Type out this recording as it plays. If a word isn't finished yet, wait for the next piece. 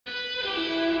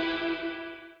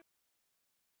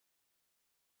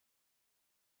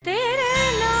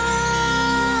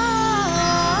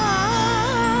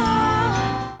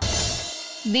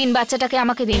দিন বাচ্চাটাকে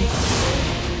আমাকে দিন।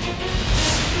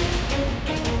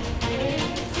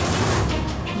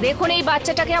 দেখুন এই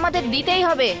বাচ্চাটাকে আমাদের দিতেই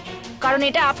হবে, কারণ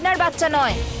এটা আপনার বাচ্চা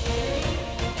নয়।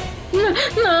 না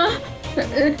না,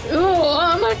 ও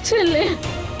আমার ছেলে।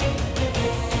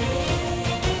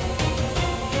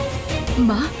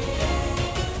 মা,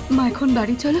 মা এখন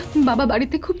বাড়ি চলো, বাবা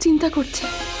বাড়িতে খুব চিন্তা করছে।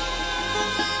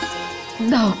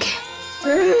 দাও ওকে।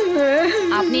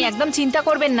 আপনি একদম চিন্তা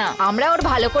করবেন না, আমরা ওর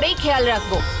ভালো করেই খেয়াল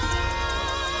রাখবো।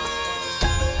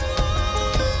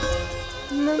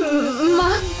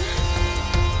 মা,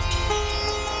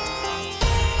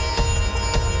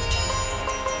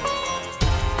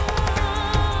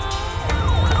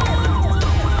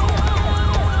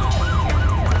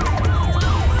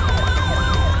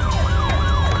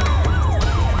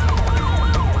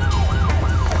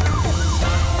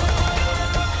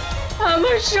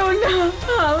 আমার সোনা,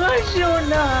 আমার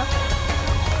সোনা,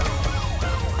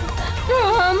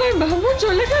 আমার বাবু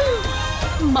চলে গেল।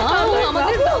 মা, ও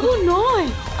আমাদের বাবু নয়,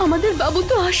 আমাদের বাবু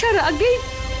তো আসার আগেই।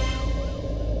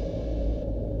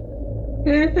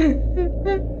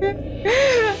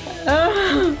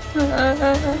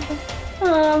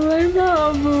 আমার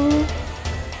বাবু,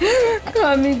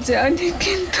 আমি জানি,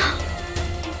 কিন্তু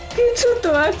কিছু তো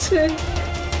আছে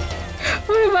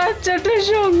ওই বাচ্চাটার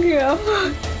সঙ্গে, আমার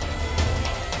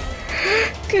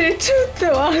কিছু তো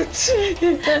আছে।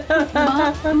 মা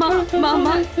মা মা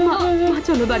মা মা,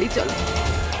 চলো বাড়ি চলো।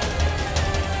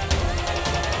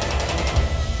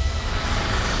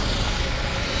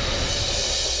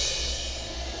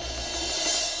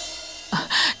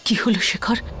 কি হলো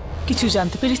শেখর, কিছু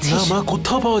জানতে পেরেছিস? না মা,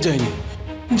 কোথাও পাওয়া যায়নি,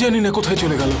 জানি না কোথায়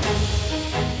চলে গেল।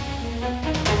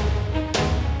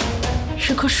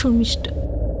 শেখর, শর্মিষ্ঠা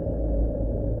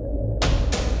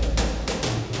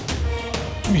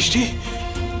মিষ্টি,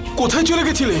 কোথায় চলে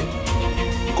গেছিলে?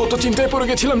 কত চিন্তায় পড়ে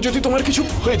গেছিলাম, যদি তোমার কিছু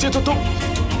হয়ে যেত তো।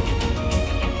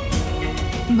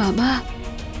 বাবা,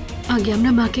 আগে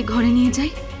আমরা মাকে ঘরে নিয়ে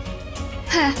যাই।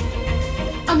 হ্যাঁ,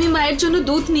 আমি মায়ের জন্য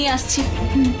দুধ নিয়ে আসছি।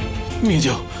 নিয়ে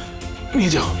যাও,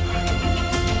 নিয়ে যাও।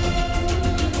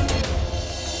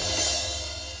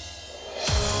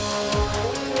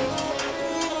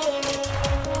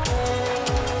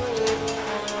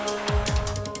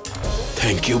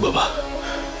 থ্যাংক ইউ বাবা।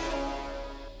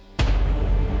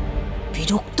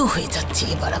 বিরক্ত হয়ে যাচ্ছি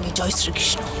এবার আমি, জয়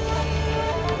শ্রীকৃষ্ণ।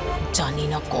 জানি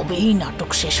না কবে এই নাটক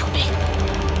শেষ হবে।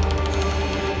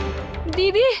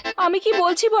 দিদি, আমি কি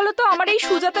বলছি বলো তো, আমার এই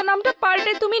সুজাতা নামটা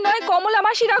পাল্টে তুমি নয় কমলা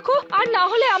মাসি রাখো, আর না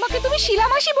হলে আমাকে তুমি শিলা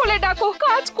মাসি বলে ডাকো।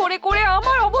 কাজ করে করে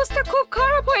আমার অবস্থা খুব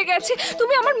খারাপ হয়ে গেছে।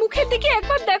 তুমি আমার মুখের দিকে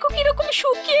একবার দেখো কিরকম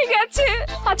শুকিয়ে গেছে।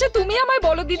 আচ্ছা তুমি আমায়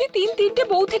বলো দিদি, তিনটে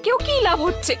বউ থেকেও কি লাভ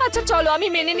হচ্ছে? আচ্ছা চলো, আমি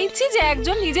মেনে নিচ্ছি যে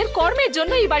একজন নিজের কর্মের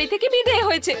জন্য এই বাড়ি থেকে বিদেয়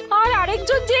হয়েছে, আর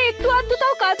আরেকজন যে একটু আধটু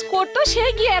তাও কাজ করতো, সে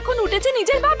গিয়ে এখন উঠেছে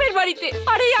নিজের বাপের বাড়িতে।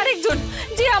 আর এই আরেকজন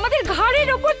যে আমাদের ঘাড়ের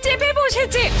ওপর চেপে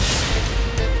বসেছে।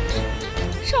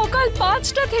 সকাল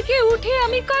 5টা থেকে উঠে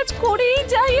আমি কাজ করেই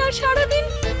যাই, আর সারাদিন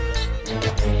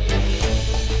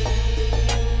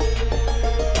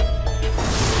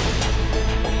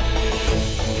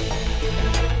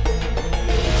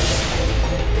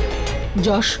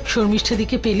যশ, শর্মিষ্ঠা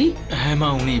দিকে পেলি? হ্যাঁ মা,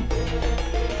 উনি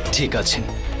ঠিক আছেন।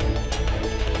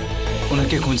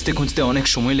 ওনাকে খুঁজতে খুঁজতে অনেক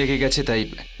সময় লেগে গেছে, তাই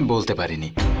বলতে পারিনি।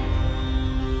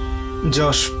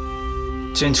 যশ,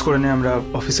 চেঞ্জ করে নে, আমরা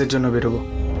অফিসের জন্য বেরোবো।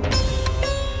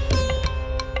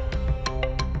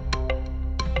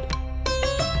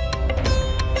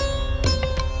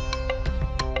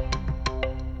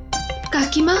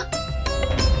 কাকিমা,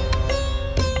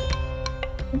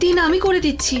 দিন আমি করে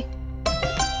দিচ্ছি।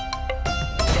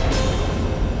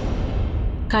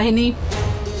 কাহিনী,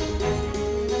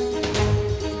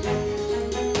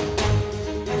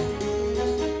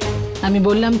 আমি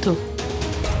বললাম তো,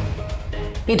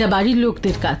 এটা বাড়ির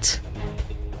লোকদের কাজ,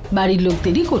 বাড়ির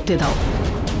লোকদেরই করতে দাও।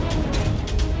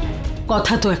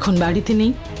 কথা তো এখন বাড়িতে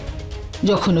নেই,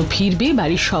 যখন ও ফিরবে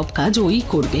বাড়ির সব কাজ ওই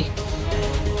করবে।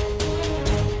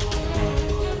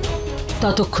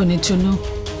 ততক্ষণের জন্য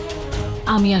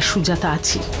আমি আর সুজাতা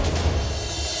আছি,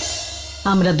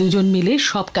 আমরা দুজন মিলে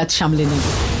সব কাজ সামলে নেব।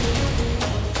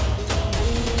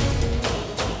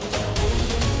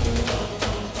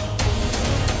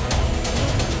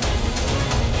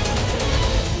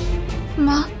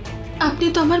 মা, আপনি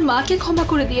তো আমার মাকে ক্ষমা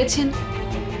করে দিয়েছেন,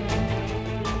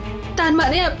 তার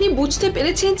মানে আপনি বুঝতে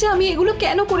পেরেছেন যে আমি এগুলো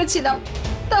কেন করেছিলাম।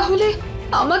 তাহলে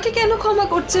আমাকে কেন ক্ষমা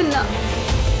করছেন না?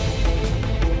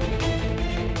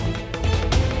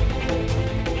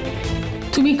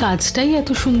 তুমি কাজটাই এত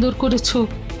সুন্দর করেছো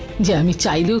যে আমি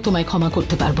চাইলেও তোমায় ক্ষমা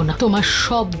করতে পারবো না। তোমার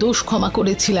সব দোষ ক্ষমা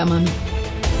করেছিলাম আমি,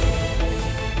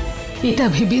 এটা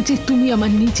ভেবে যে তুমি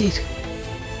আমার নিজের,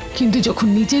 কিন্তু যখন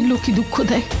নিজের লোকই দুঃখ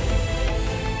দেয়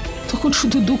তখন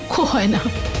শুধু দুঃখ হয় না,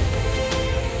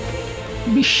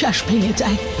 বিশ্বাস ভেঙে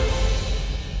যায়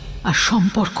আর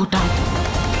সম্পর্কটাও।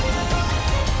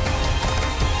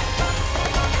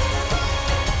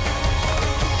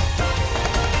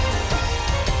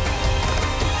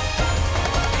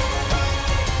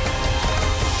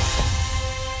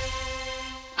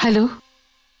 হ্যালো,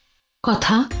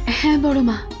 কথা? হ্যাঁ বড়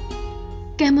মা,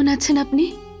 কেমন আছেন আপনি?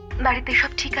 বাড়িতে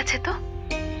সব ঠিক আছে তো?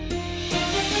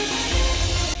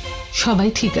 সবাই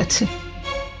ঠিক আছে।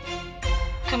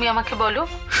 তুমি আমাকে বলো,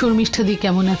 শর্মিষ্ঠাদি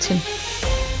কেমন আছেন?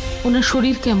 ওনার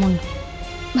শরীর কেমন?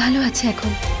 ভালো আছে,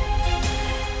 এখন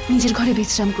নিজের ঘরে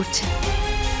বিশ্রাম করছে।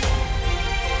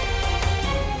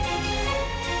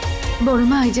 বড়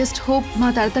মা, আই জাস্ট হোপ মা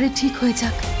তাড়াতাড়ি ঠিক হয়ে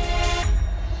যাক।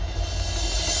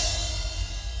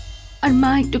 আর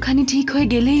মা একটুখানি ঠিক হয়ে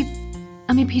গেলেই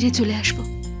আমি ফিরে চলে আসব।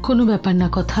 কোনো ব্যাপার না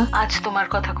কথা, আজ তোমার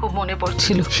কথা খুব মনে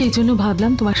পড়ছিল, সেই জন্য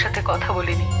ভাবলাম তোমার সাথে কথা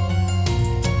বলে নি।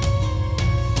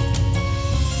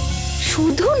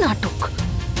 শুধু নাটক।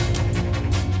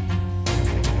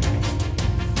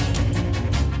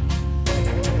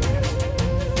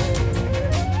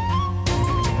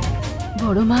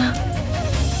 বড় মা,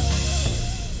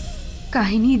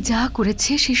 কাহিনী যা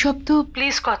করেছে সেসব তো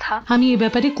প্লিজ কথা, আমি এ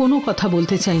ব্যাপারে কোনো কথা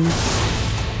বলতে চাই না।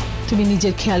 তুমি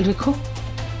নিজের খেয়াল রেখো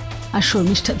আর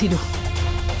শর্মিষ্ঠা দিল,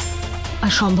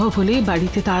 আর সম্ভব হলে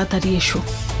বাড়িতে তাড়াতাড়ি এসো।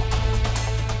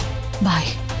 বাই।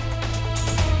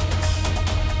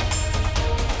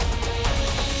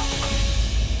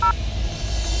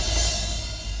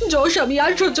 যশ, আমি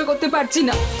আর সহ্য করতে পারছি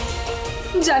না।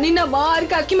 জানি না মা আর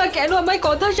কাকিমা কেন আমায়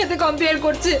কথার সাথে কম্পেয়ার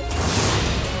করছে।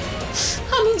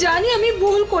 আমি জানি আমি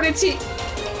ভুল করেছি।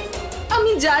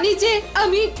 আমি জানি যে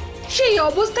আমি সেই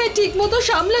অবস্থায় ঠিক মতো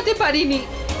সামলাতে পারিনি।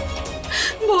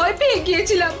 ভয় পেয়ে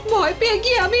গিয়েছিলাম, ভয় পেয়ে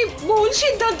গিয়ে আমি ভুল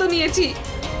সিদ্ধান্ত নিয়েছি।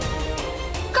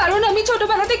 কারণ আমি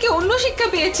ছোটবেলা থেকে অন্য শিক্ষা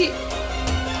পেয়েছি।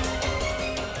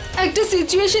 একটা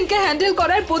সিচুয়েশনকে হ্যান্ডেল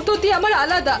করার পদ্ধতি আমার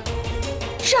আলাদা।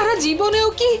 সারা জীবনেও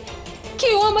কি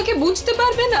কেউ আমাকে বুঝতে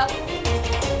পারবে না?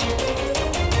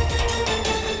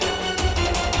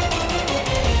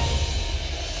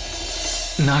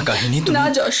 না কাহিনী, না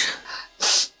যশ,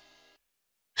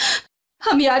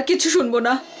 আমি আর কিছু শুনবো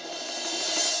না।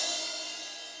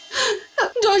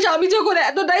 যশ, আমি যখন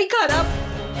এতটাই খারাপ,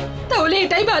 তাহলে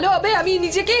এটাই ভালো হবে আমি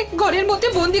নিজেকে ঘরের মধ্যে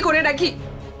বন্দি করে রাখি,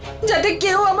 যাতে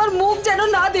কেউ আমার মুখ যেন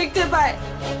না দেখতে পায়।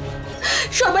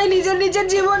 সবাই নিজের নিজের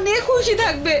জীবন নিয়ে খুশি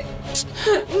থাকবে।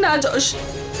 না যশ,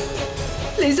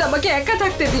 প্লিজ আমাকে একা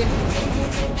থাকতে দিন।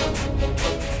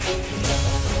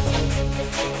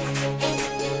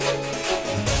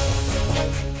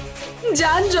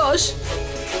 যান যশ।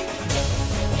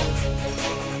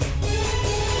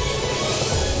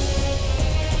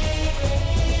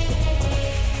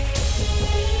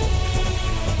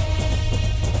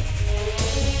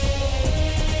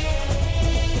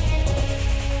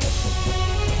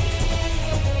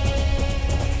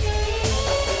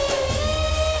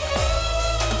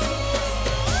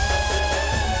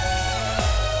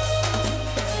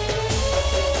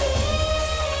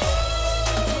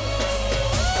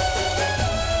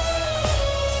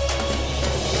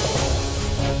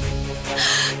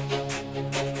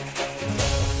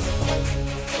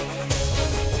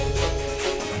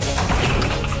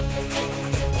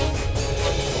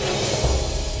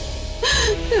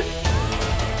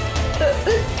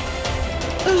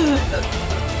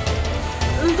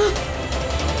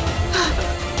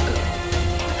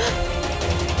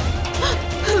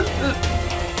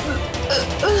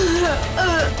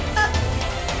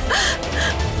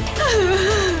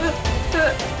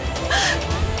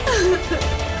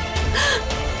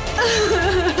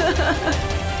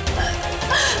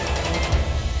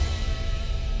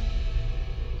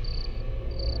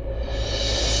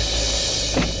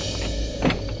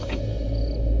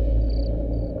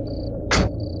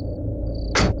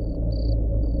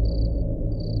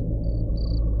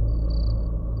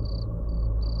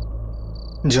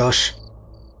 যশ,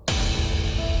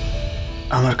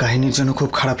 আমার কাহিনীর জন্য খুব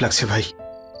খারাপ লাগছে ভাই।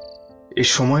 এই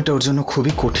সময়টা ওর জন্য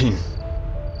খুবই কঠিন।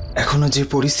 এখনো যে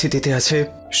পরিস্থিতিতে আছে।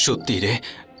 সত্যি রে,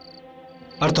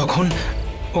 আর তখন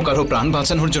ও কারো প্রাণ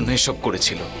বাঁচানোর জন্য এসব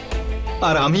করেছিল,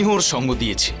 আর আমিও ওর সঙ্গ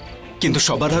দিয়েছি, কিন্তু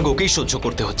সবার আগে ওকেই সহ্য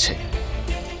করতে হচ্ছে।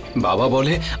 বাবা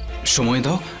বলে সময়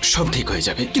দাও, সব ঠিক হয়ে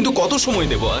যাবে, কিন্তু কত সময়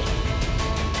দেব আর?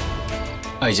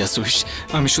 আই জাস্ট উইশ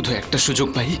আমি শুধু একটা সুযোগ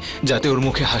পাই যাতে ওর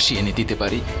মুখে হাসি এনে দিতে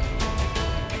পারি।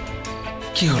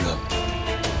 কি হলো?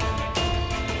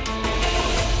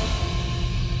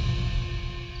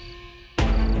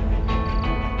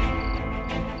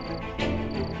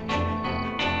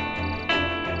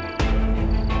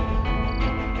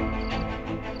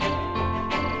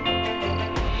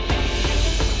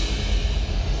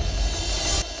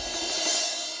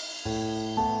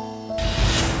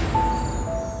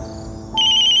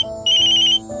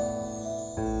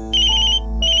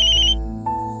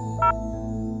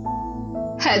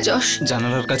 হ্যাঁ যশ,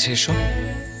 জানালার কাছে এসো।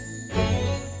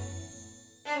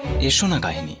 এসো না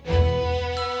কাহিনী।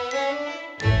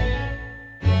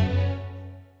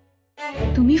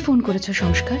 তুমি ফোন করেছো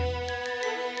সংস্কার,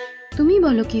 তুমি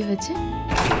বলো কি হয়েছে।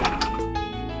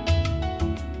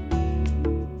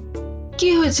 কি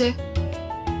হয়েছে?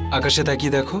 আকাশে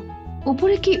তাকিয়ে দেখো।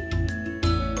 উপরে কি?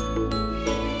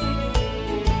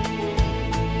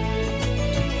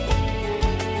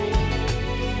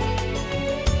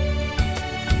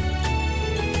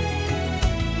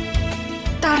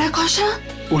 তারা খসা?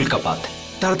 উল্কাপাত।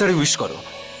 তাড়াতাড়ি উইশ করো।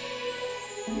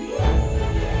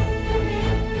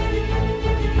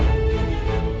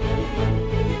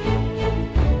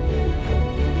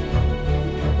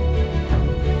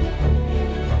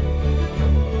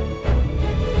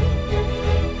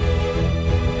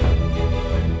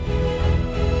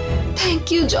 Thank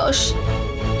you Yash,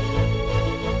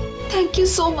 thank you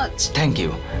so much. Thank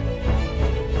you.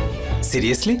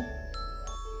 Seriously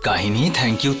কাহিনী,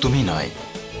 থ্যাংক ইউ তুমি নয়,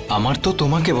 আমার তো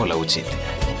তোমাকে বলা উচিত,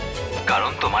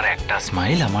 কারণ তোমার একটা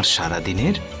স্মাইল আমার সারা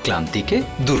দিনের ক্লান্তিকে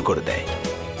দূর করে দেয়,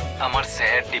 আমার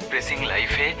স্যাড ডিপ্রেসিং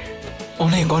লাইফে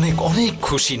অনেক অনেক অনেক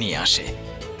খুশি নিয়ে আসে,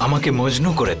 আমাকে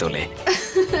মজনু করে তোলে।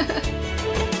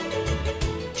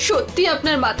 সত্যি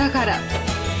আপনার মাথা খারাপ।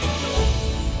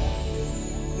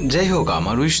 যাই হোক,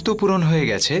 আমার উইশ তো পূরণ হয়ে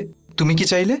গেছে। তুমি কি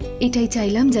চাইলে? এটাই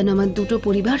চাইলাম যেন আমার দুটো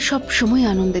পরিবার সব সময়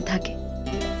আনন্দে থাকে।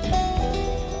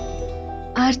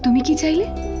 আর তুমি কি চাইলে?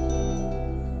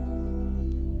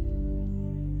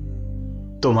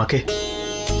 তোমাকে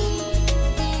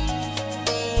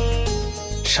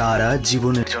সারা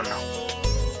জীবনের জন্য,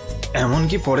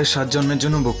 এমনকি পরের 7 জন্মের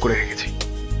জন্য বুক করে রেখেছি।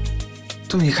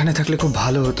 তুমি এখানে থাকলে খুব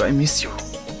ভালো হতো। I miss you.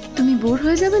 তুমি বোর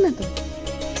হয়ে যাবে না তো?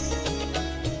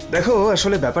 দেখো,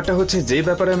 আসলে ব্যাপারটা হচ্ছে, যে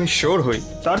ব্যাপারে আমি শিওর হই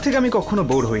তার থেকে আমি কখনো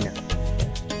বোর হই না।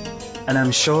 And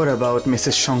I'm sure about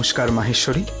Mrs সংস্কার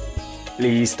মাহেশ্বরী।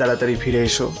 প্লিজ তাড়াতাড়ি ফিরে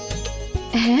এসো।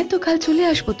 হ্যাঁ, তো কাল চলে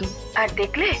আসবো তো। আর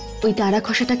দেখলে, ওই তারা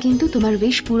খসাটা কিন্তু তোমার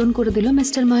বেশ পূরণ করে দিল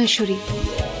মিস্টার মহেশ্বরী।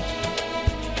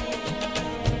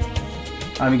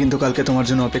 আমি কিন্তু কালকে তোমার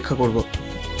জন্য অপেক্ষা করব,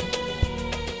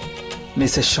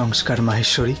 মিসেস সংস্কার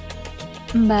মাহেশ্বরী।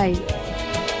 বাই।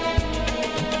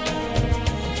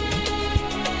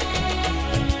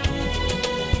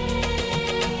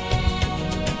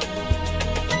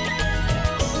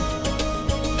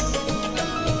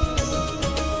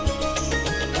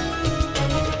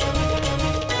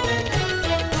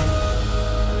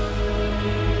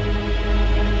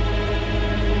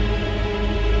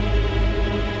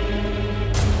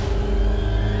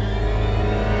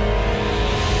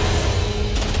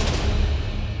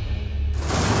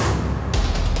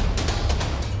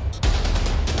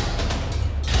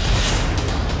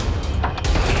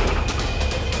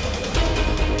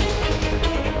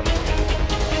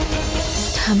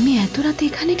 ঠাম্মি এত রাতে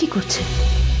এখানে কি করছে?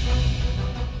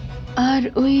 আর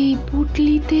ওই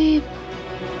পুটলিতে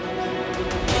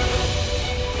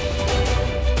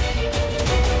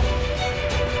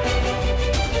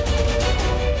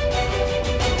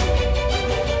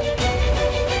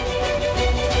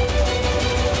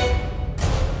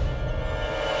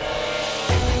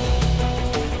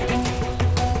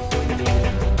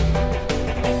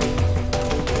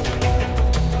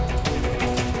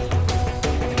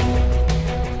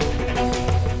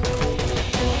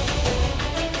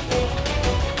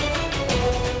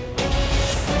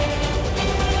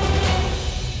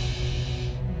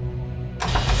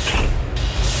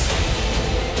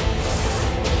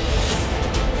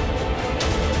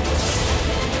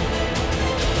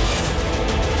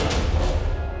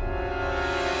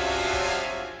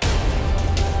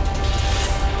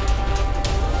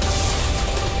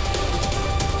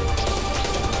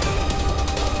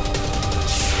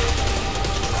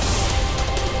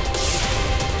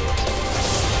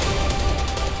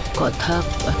কথা,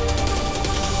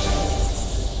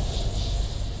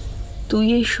 তুই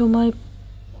এই সময়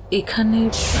এখানে?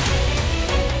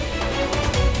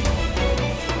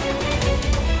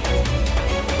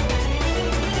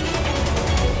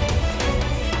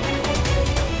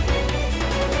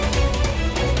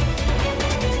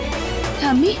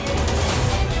 ঠাম্মি,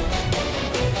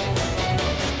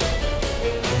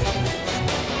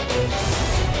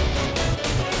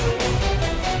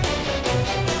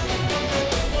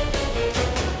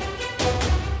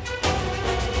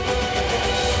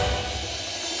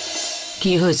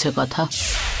 কি হয়েছে কথা?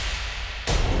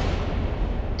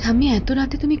 ঠাম্মি এত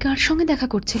রাতে তুমি কার সঙ্গে দেখা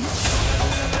করছিলে?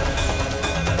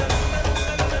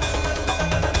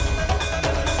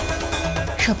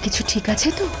 সবকিছু ঠিক আছে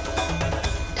তো?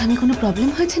 ঠাম্মি কোনো প্রবলেম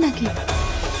হয়েছে নাকি?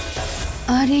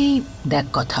 আর এই দেখ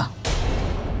কথা,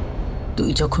 তুই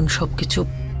যখন সবকিছু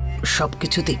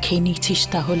সবকিছু দেখেই নিয়েছিস,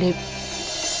 তাহলে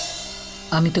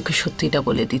আমি তোকে সত্যিটা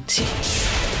বলে দিচ্ছি।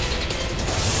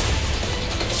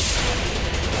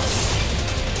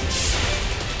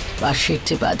 পাশের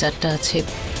যে বাজারটা আছে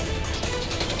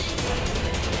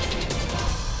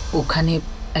ওখানে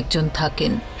একজন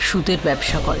থাকেন, সুদের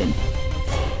ব্যবসা করেন।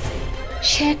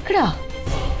 শ্যাকরা,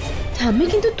 ঠাম্মি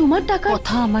কিন্তু তোমার টাকা।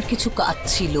 কথা, আমার কিছু কাজ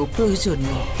ছিল,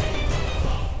 প্রয়োজনীয়,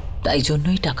 তাই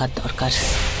জন্যই টাকার দরকার।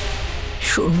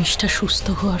 শর্মিষ্ঠা সুস্থ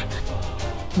হওয়ার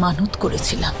মানত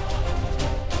করেছিলাম।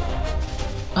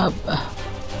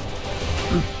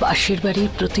 পাশের বাড়ির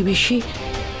প্রতিবেশী,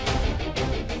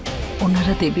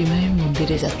 ওনারা দেবী মায়ের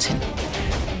মন্দিরে যাচ্ছেন।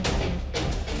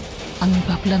 আমি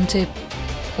ভাবলাম যে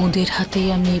ওদের হাতেই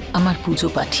আমি আমার পুজো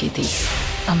পাঠিয়ে দিই।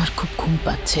 আমার খুব ঘুম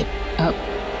পাচ্ছে,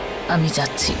 আমি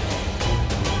যাচ্ছি।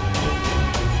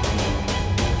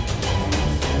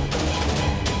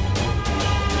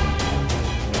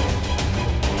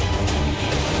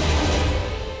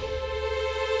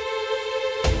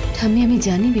 আমি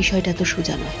জানি বিষয়টা তো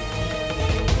সোজা নয়,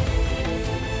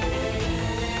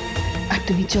 আর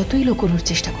তুমি যতই লুকোনোর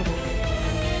চেষ্টা করো,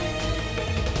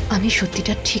 আমি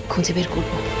সত্যিটা ঠিক খুঁজে বের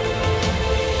করব।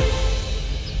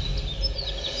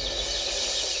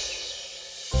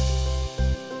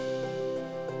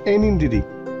 এই নিন দিদি।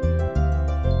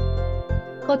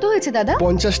 কত হয়েছে দাদা?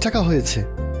 50 টাকা হয়েছে।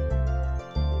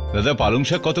 দাদা পালং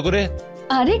শাক কত করে?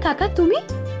 আরে কাকা, তুমি?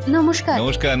 নমস্কার।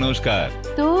 নমস্কার। নমস্কার।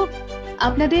 তো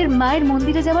আপনাদের মায়ের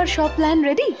মন্দিরে যাওয়ার সব প্ল্যান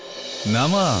রেডি? না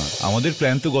মা, আমাদের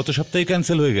প্ল্যান তো গত সপ্তাহে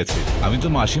ক্যান্সেল হয়ে গেছে। আমি তো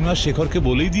মাসিমা শেখরকে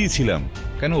বলেই দিয়েছিলাম।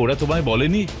 কেন, ওরা তোমায়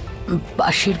বলেনি?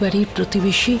 পাশের বাড়ির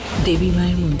প্রতিবেশী দেবী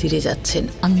মায়ের মন্দিরে যাচ্ছেন।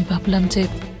 আমি ভাবলাম যে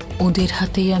ওদের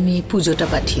হাতেই আমি পুজোটা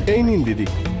পাঠিয়ে দিই। এই নিন দিদি।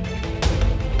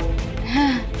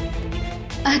 হ্যাঁ,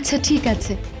 আচ্ছা ঠিক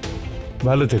আছে।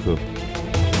 ভালো থেকো।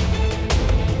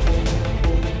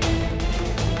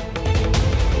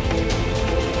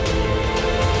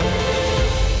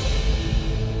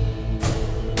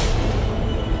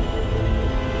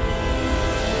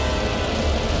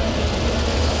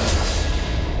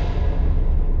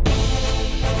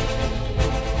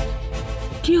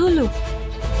 কি হলো?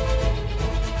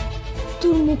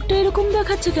 তোর মুখটা এরকম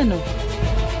দেখাচ্ছে কেন?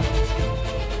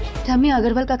 আমি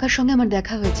আগরওয়াল কাকার সঙ্গে আমার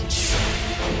দেখা হয়েছে,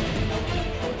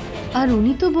 আর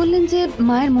উনি তো বললেন যে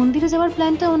মায়ের মন্দিরে যাওয়ার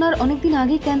প্ল্যানটা ওনার অনেকদিন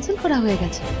আগেই ক্যান্সেল করা হয়ে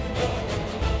গেছে।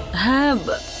 হ্যাঁ,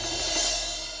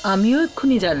 আমিও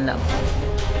এক্ষুনি জানলাম।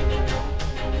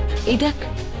 এই দেখ,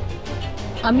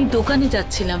 আমি দোকানে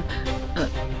যাচ্ছিলাম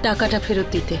টাকাটা ফেরত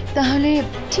দিতে। তাহলে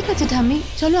ঠিক আছে ঠাম্মি,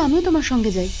 চলো আমিও তোমার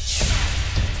সঙ্গে যাই।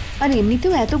 আর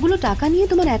এমনিতেও এতগুলো টাকা নিয়ে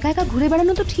তোমার একা একা ঘুরে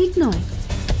বেড়ানো তো ঠিক নয়।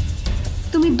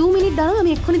 তুমি 2 মিনিট দাঁড়াও, আমি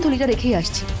এক্ষুনি থলিটা রেখেই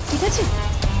আসছি, ঠিক আছে?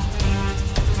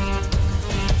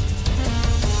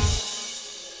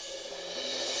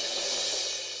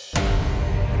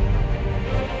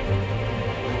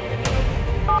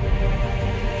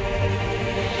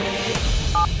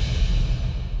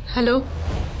 হ্যালো,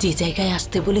 যে জায়গায়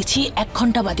আসতে বলেছি 1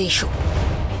 ঘন্টা বাদে এসো।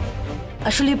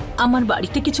 আসলে আমার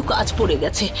বাড়িতে কিছু কাজ পড়ে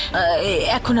গেছে,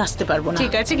 এখন আসতে পারবো না।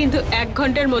 ঠিক আছে, কিন্তু 1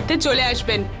 ঘন্টার মধ্যে চলে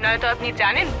আসবেন, নয়তো আপনি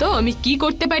জানেন তো আমি কি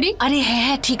করতে পারি। আরে হ্যাঁ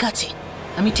হ্যাঁ ঠিক আছে,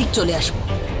 আমি ঠিক চলে আসবো।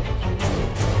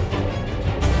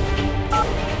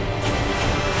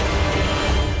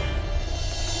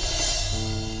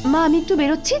 মা, আমি একটু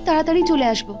বেরোচ্ছি, তাড়াতাড়ি চলে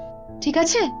আসবো, ঠিক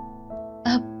আছে?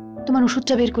 তোমার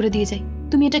ওষুধটা বের করে দিয়ে যাই,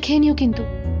 তুমি এটা খেয়ে নিও কিন্তু।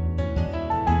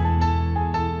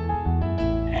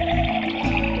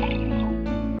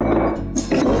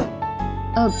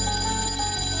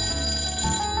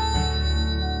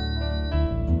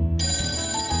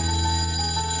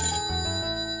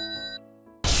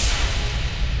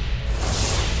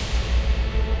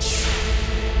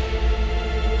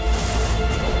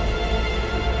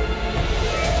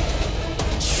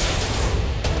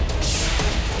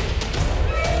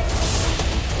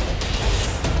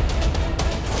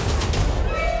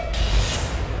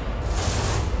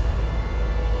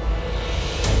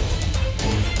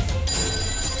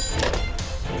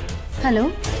 হ্যালো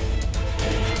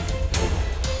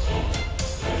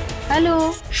হ্যালো,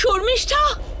 শর্মিষ্ঠা,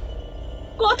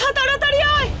 কথা তাড়াতাড়ি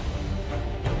আয়।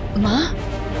 মা,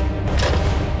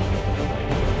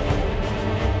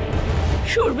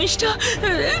 শর্মিষ্ঠা,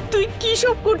 তুই কি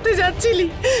সব করতে যাচ্ছিলি?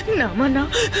 না মা, না,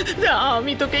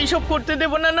 আমি তোকে এইসব করতে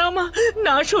দেব না। না মা,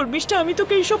 না শর্মিষ্ঠা, আমি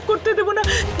তোকে এইসব করতে দেব না।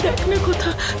 দেখ না কথা।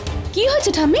 কি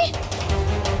হয়েছে ঠাম্মি?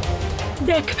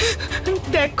 দেখ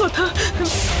দেখ কথা,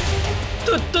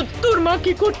 তোর মা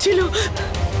কি করছিল?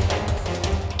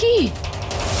 কি?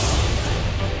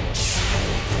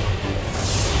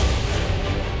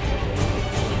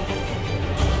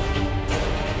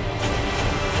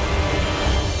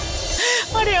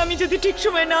 আরে আমি যদি ঠিক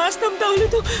সময় না আসতাম তাহলে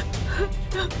তো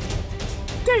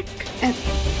দেখ।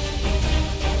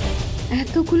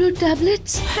 এতগুলো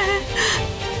ট্যাবলেটস?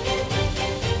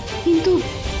 কিন্তু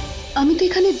আমি তো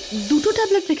এখানে 2টো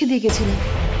ট্যাবলেট রেখে দিয়ে গেছিলাম।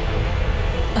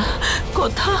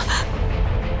 কথা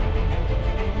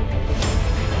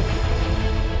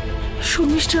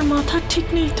শর্মিষ্ঠার মাথা ঠিক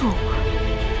নেই তো।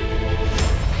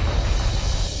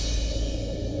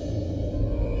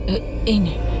 এই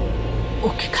নে,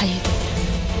 ওকে খাইয়ে দে।